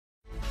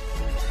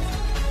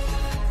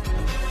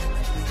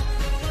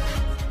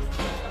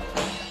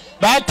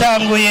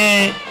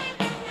batanguye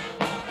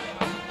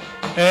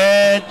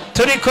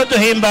turiko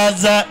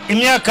duhimbaza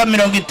imyaka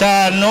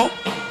 50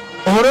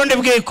 Uburundi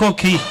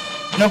bw'ikuki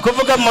no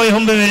kuvuga mu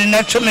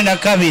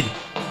 2012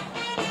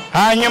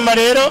 hanyuma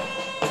rero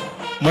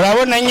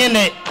murabona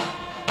nyene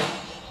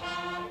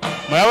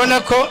murabona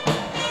ko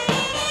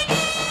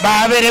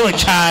baberewe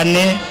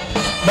cyane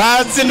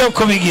bazi no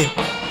kubigira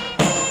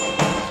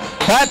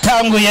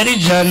batanguye ari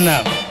jana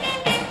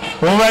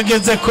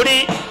ubageze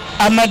kuri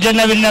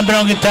amajana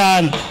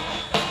 250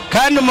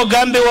 kandi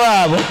umugambi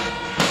wabo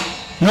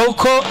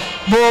nuko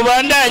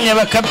bobandanya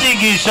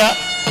bakabyigisha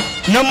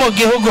no mu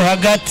gihugu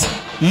hagati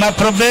ma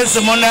province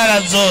mu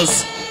ntara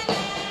zose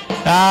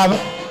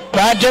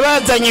baje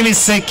bazanye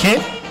ibiseke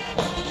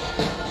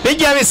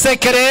bijya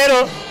biseke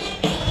rero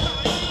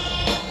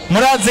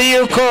murazi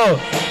yuko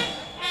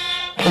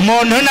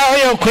umuntu naho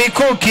yo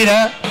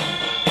kwikukira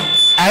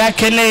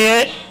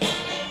arakeneye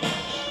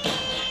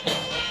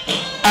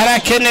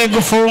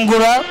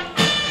gufungura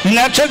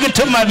naco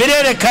gituma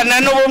birerekana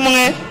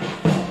n'ubumwe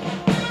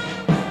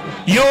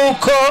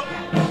yuko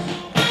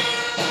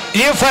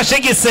iyo ufashe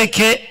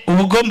igiseke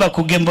uba ugomba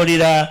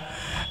kugemburira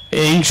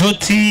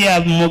inshuti ya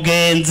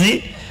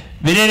mugenzi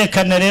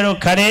birerekana rero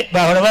kare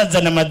bahora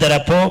bazana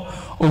amadarapo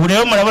ubu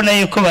rero murabona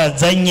yuko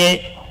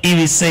bazanye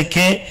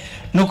ibiseke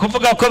ni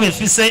ukuvuga ko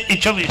bifise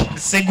ico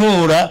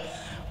bisigura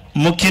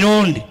mu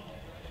Kirundi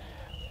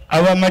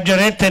aba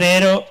Majorettes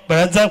rero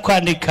baraza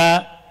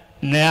kwandika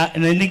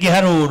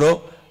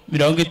n'igiharuro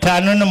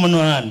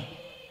 58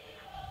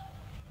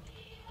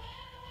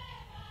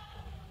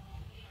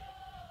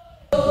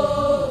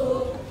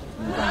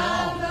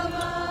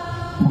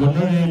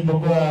 Gonorimbo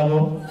rwabo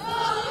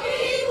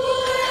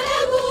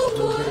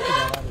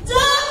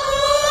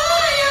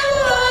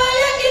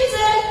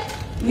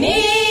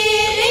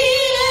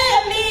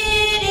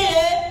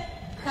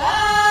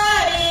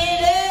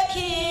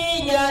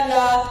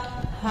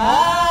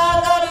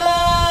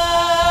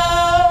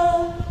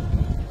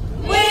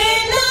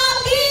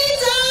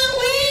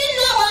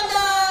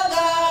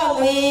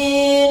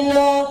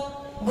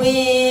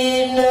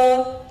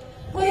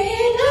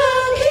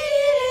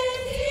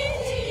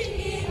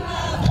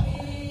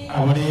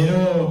abo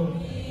rero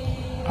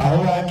aho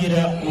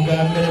bagira ubwa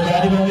mbere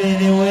bari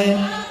baberewe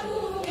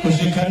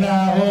gushika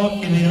naho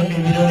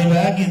ibirori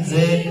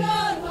bagize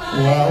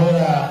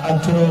wahora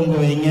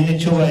aturongoye nyene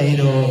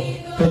cyubahiro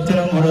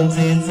Petero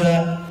Nkurunziza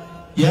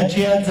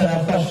yaciye aza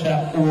arafasha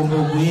uwo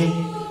mugwi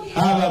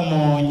haba mu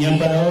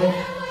nyambaro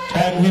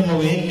canke mu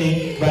bindi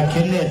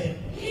bakenera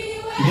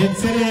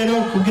ndetse rero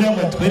kugira ngo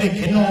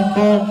atwereke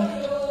nuko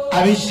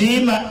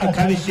abishima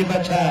akabishima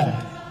cyane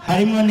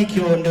harimo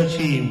n'ikibondo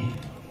ciwe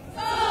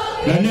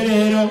none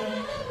rero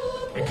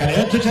reka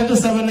rero tuca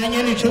dusaba na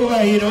nyene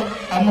icubahiro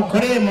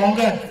amukoreye mu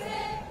ngata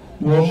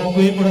uwo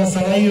mugwi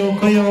urasaba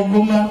yuko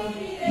yoguma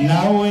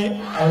nawe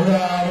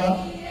awuraba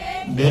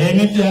mbere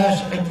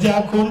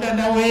n'ivyakunda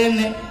na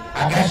wene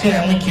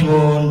agashiramwo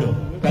ikibondo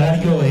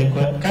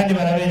bararyoherwa kandi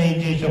barabereye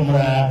ijisho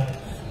muraba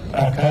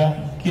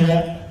bakagira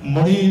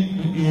muri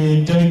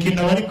ibyo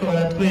bikino bariko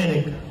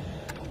baratwereka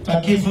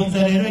bakifuza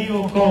rero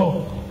yuko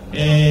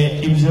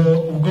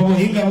ubwo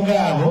buhinga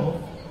bwabo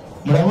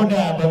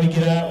murabona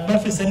babigira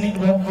bafise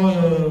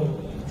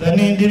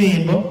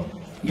n'indirimbo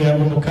ngira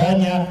ngo mu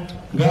kanya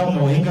ngaho mu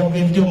buhinga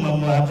bw'ivyuma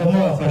muhavamo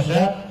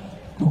bafasha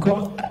kuko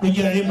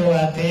rugira rimbo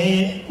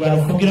bateye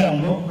barukugira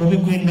ngo rubi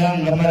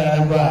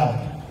rw'indangamarara rwabo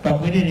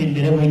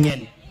bagwiririmbire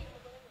bunyene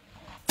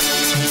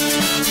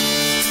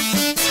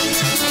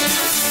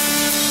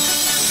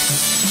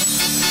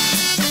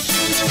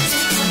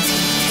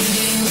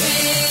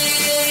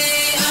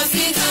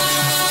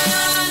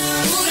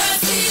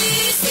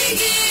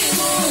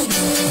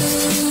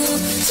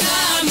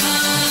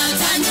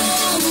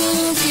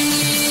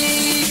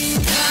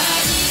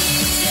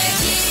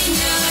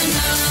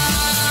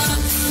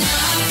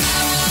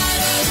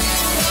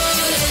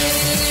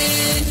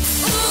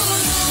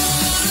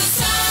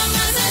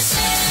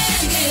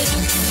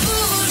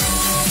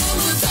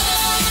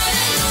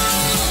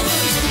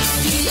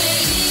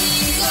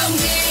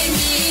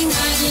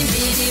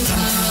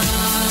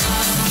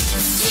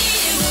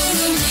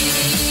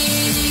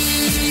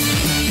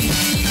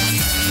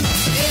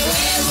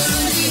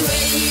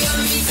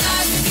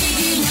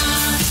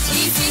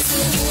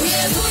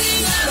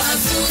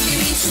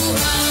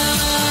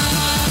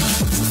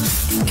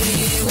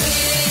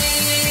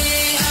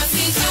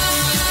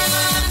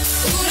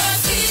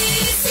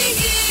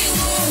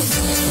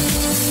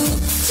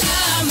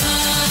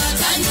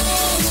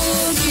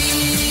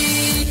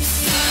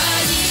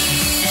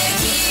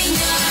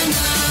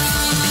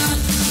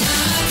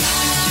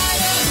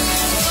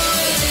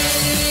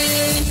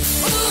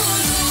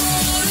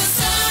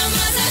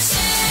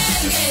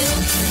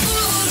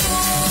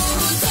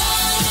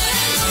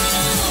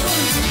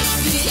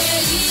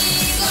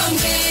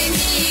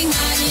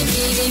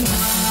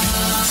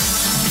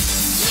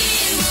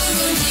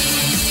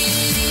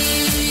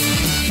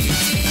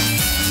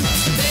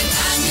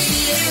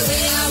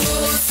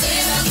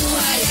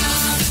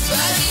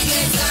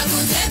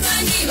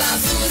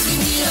Bavuzi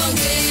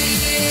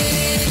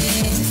milonge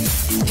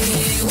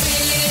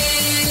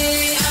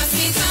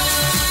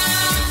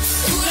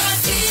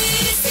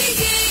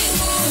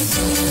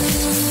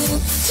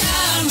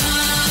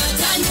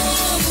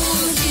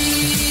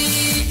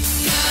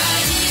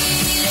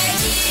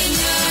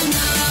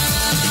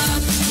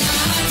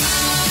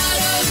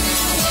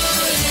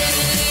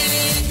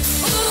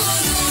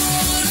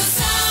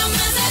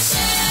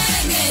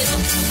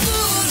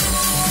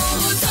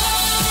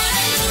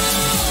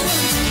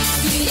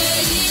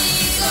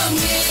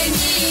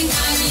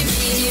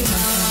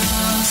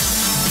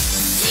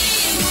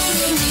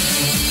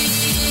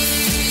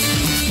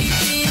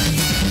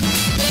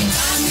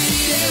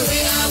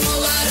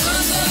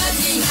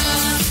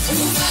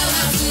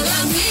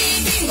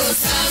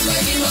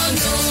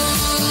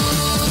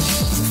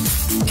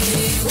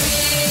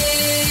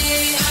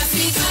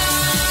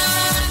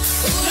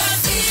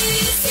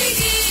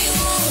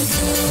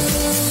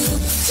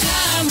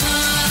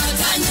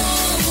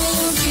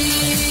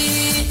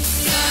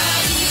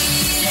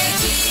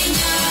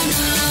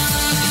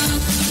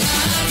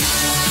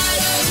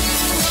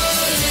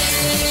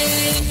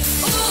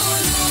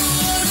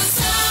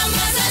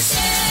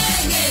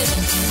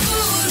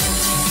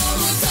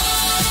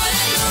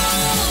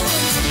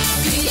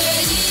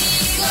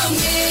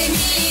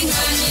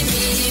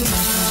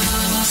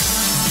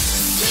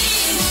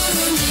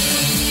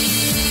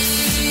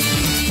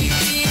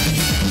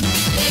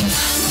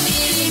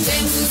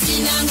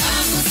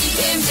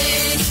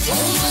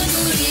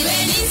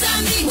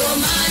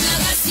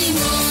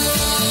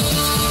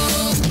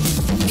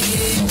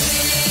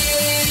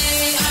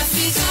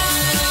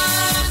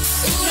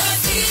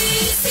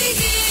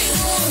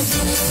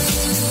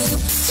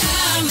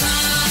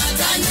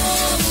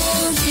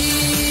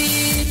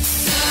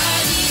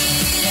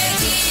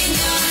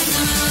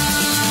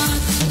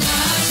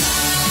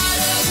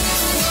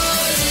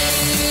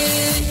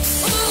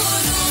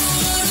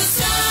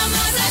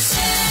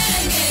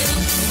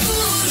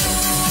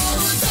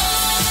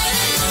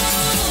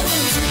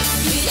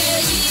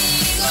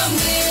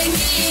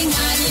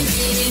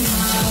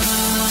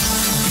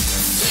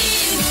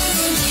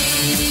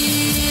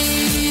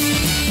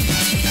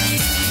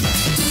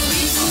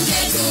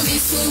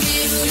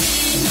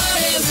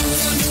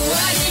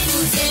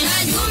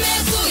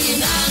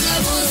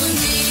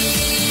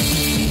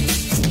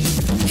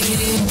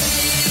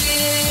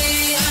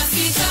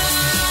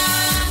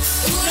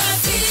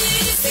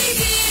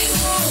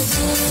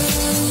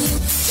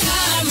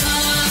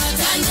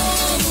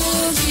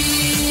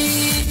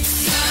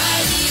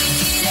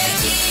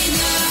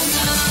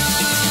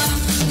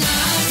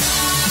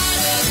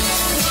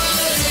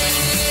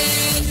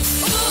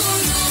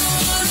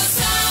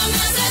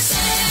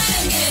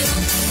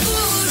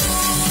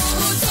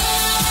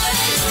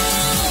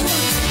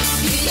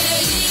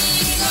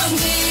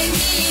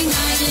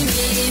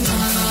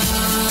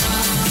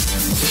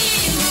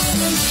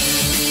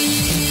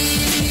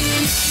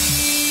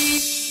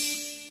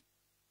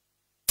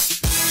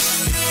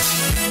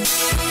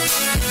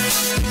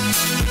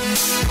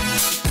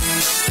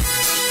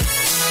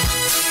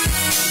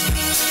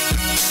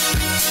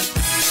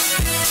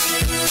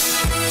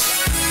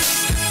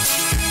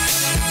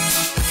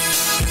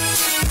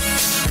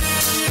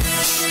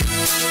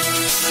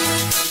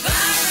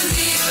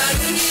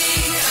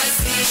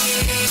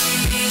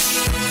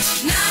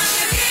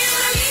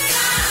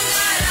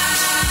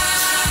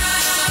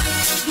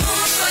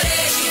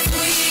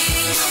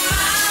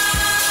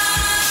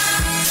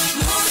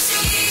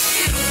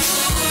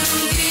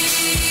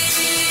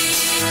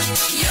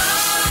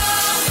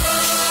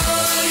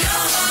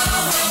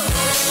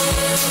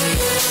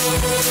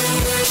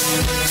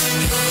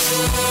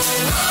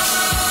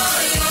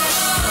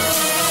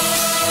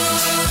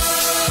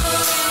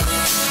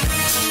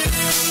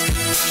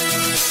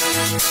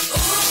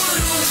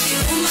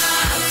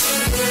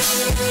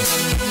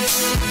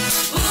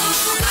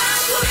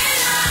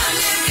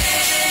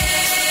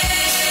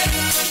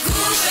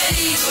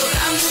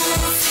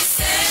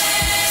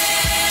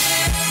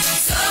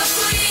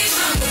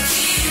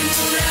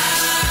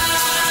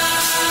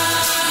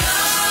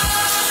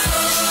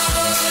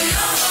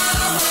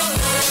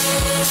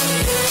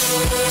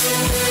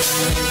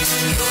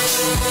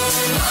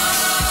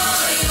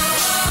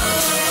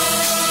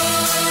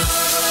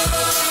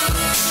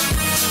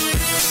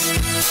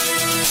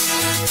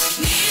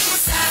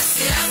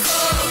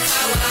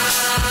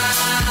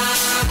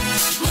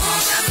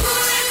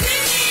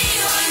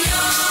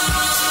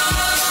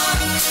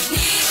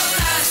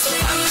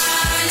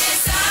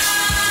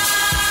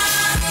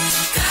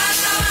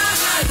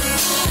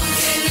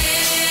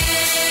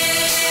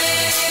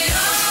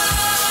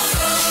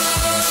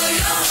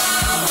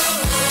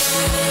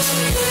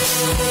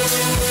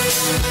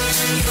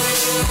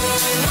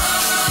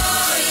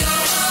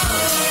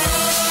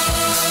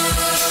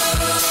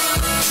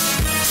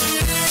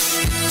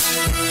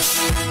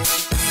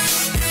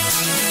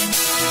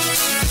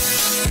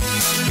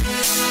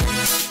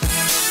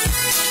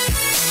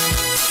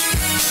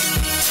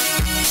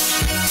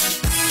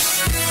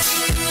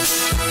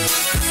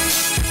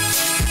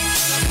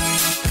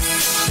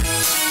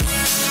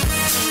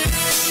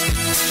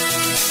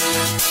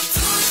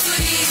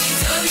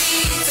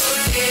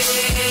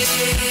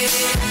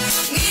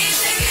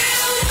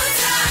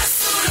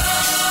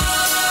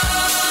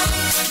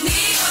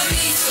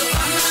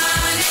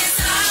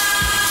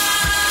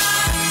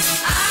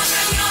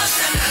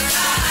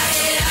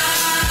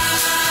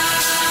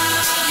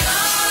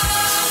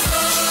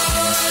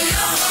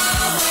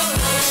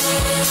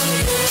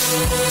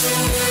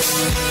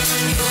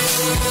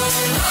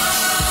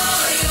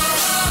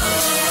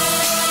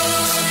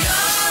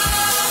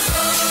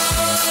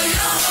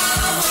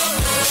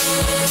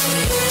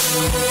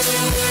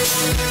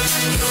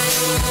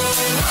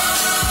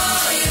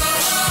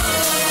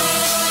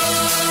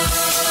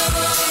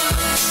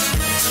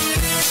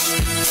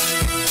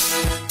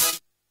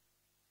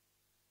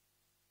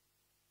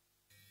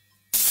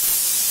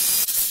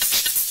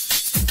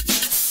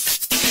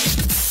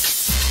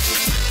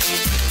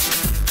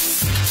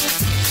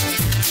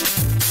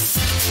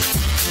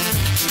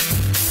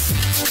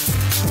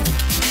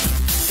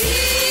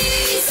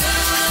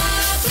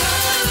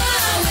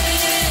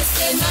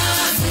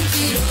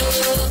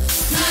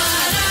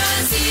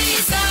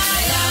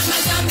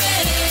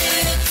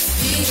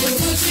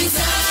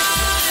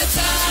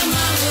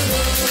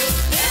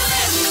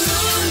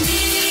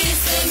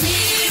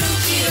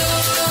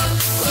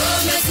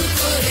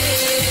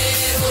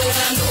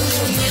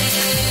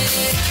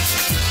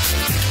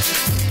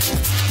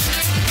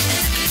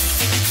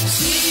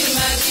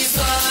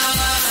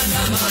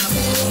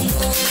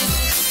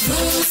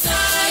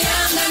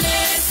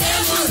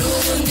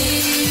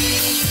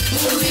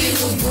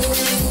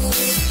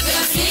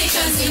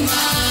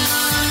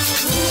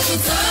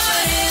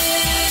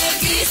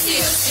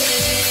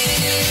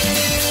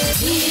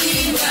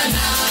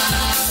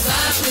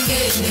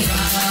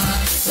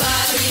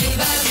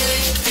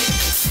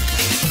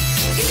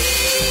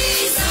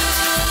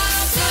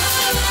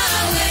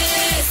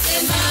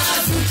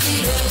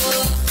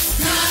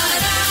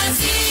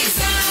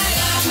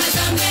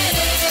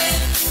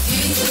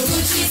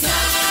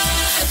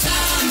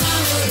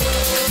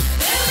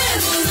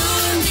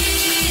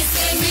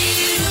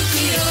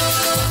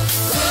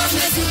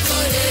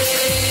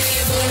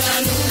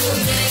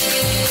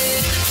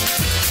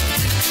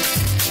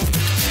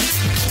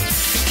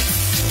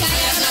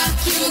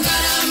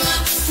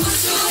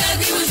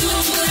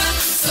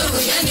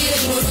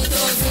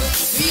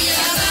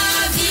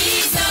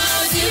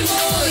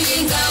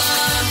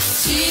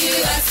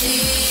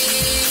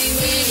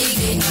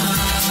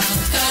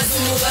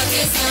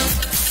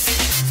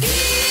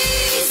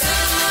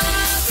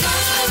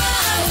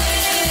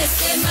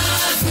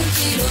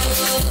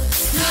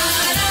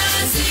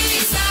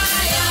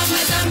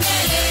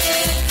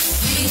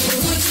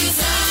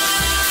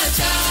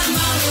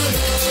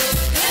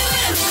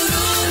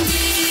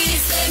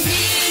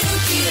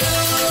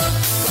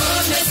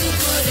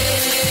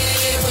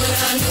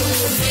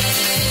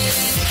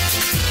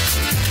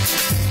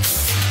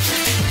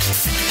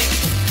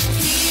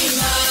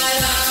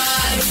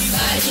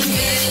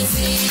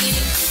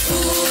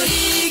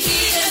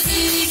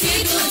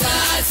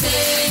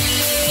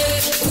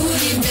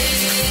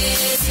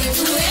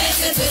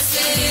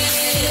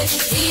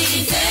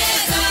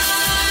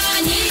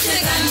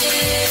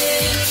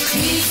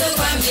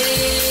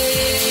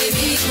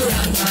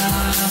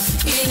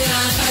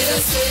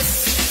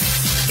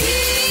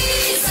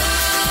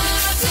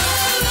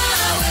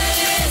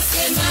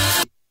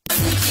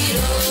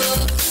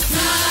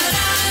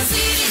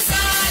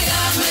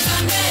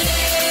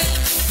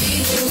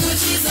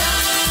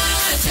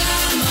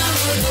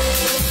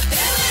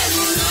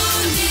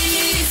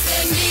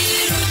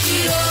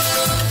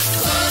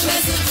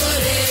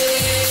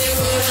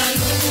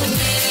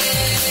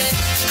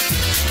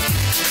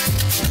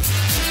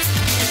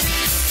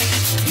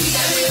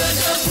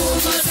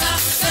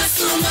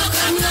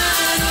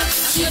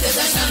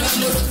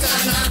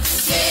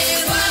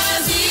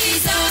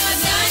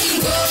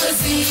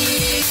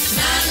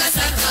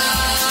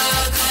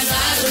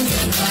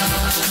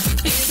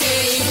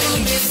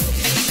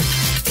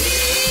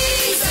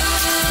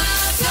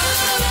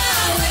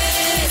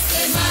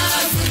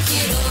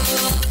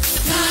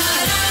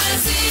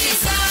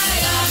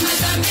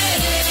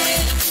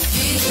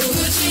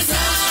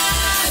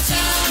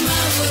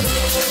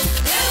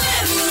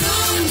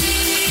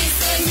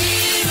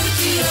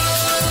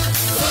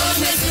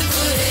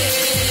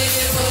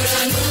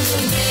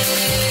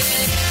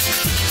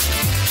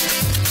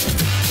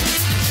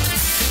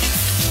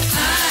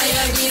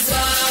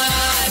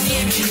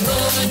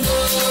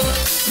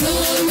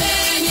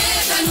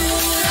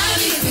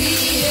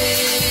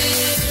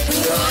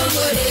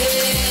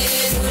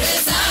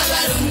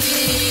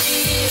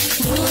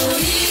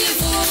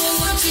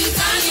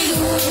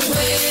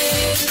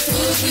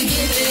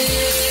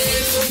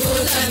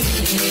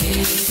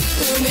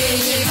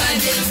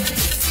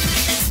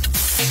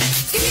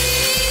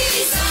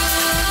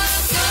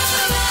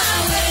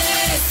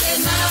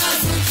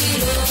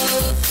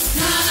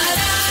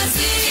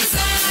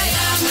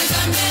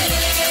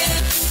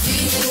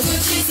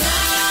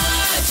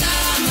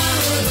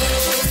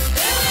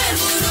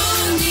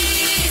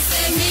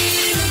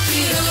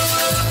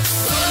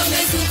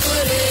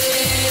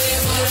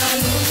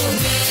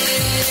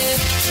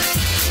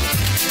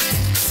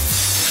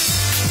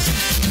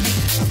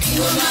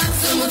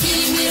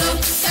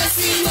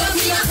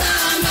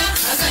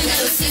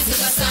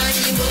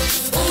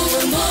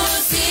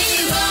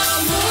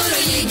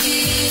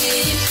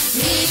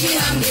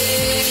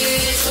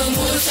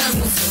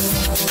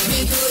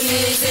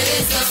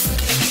Teresa.